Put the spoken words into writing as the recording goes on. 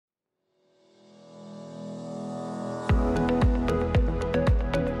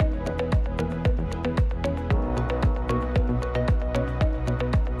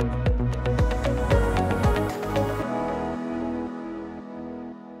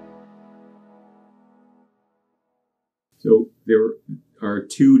So there are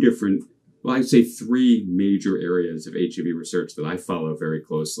two different, well, I'd say three major areas of HIV research that I follow very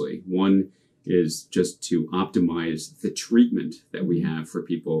closely. One is just to optimize the treatment that we have for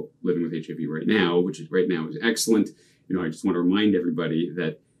people living with HIV right now, which is right now is excellent. I just want to remind everybody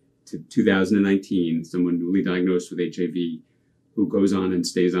that to 2019, someone newly diagnosed with HIV who goes on and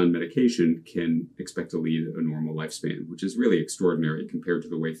stays on medication can expect to lead a normal lifespan, which is really extraordinary compared to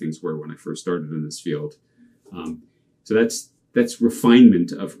the way things were when I first started in this field. So that's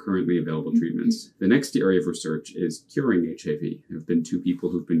refinement of currently available treatments. The next area of research is curing HIV. There have been two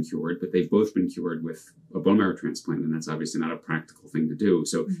people who've been cured, but they've both been cured with a bone marrow transplant, and that's obviously not a practical thing to do.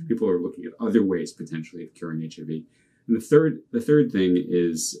 So people are looking at other ways potentially of curing HIV. And the third thing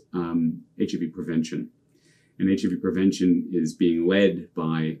is HIV prevention. And HIV prevention is being led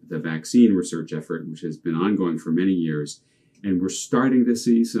by the vaccine research effort, which has been ongoing for many years. And we're starting to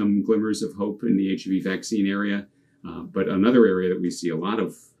see some glimmers of hope in the HIV vaccine area. But another area that we see a lot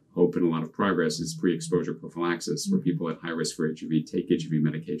of hope and a lot of progress is pre-exposure prophylaxis, where people at high risk for HIV take HIV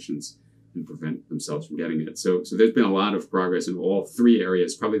medications and prevent themselves from getting it. So there's been a lot of progress in all three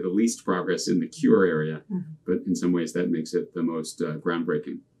areas, probably the least progress in the cure area, but in some ways that makes it the most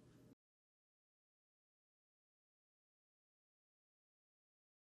groundbreaking.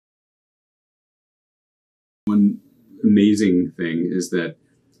 One amazing thing is that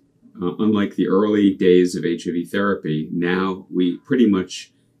unlike the early days of HIV therapy, now we pretty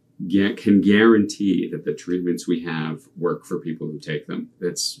much can guarantee that the treatments we have work for people who take them.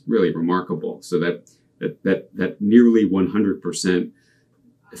 That's really remarkable. So that nearly 100%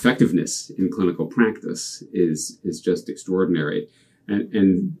 effectiveness in clinical practice is just extraordinary. And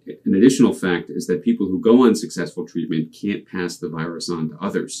an additional fact is that people who go on successful treatment can't pass the virus on to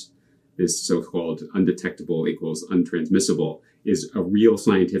others. This so-called undetectable equals untransmissible is a real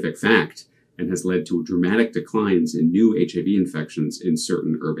scientific fact and has led to dramatic declines in new HIV infections in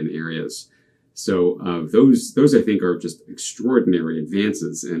certain urban areas. So those I think are just extraordinary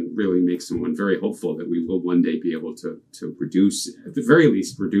advances and really make someone very hopeful that we will one day be able to reduce, at the very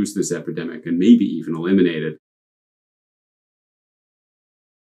least, reduce this epidemic and maybe even eliminate it.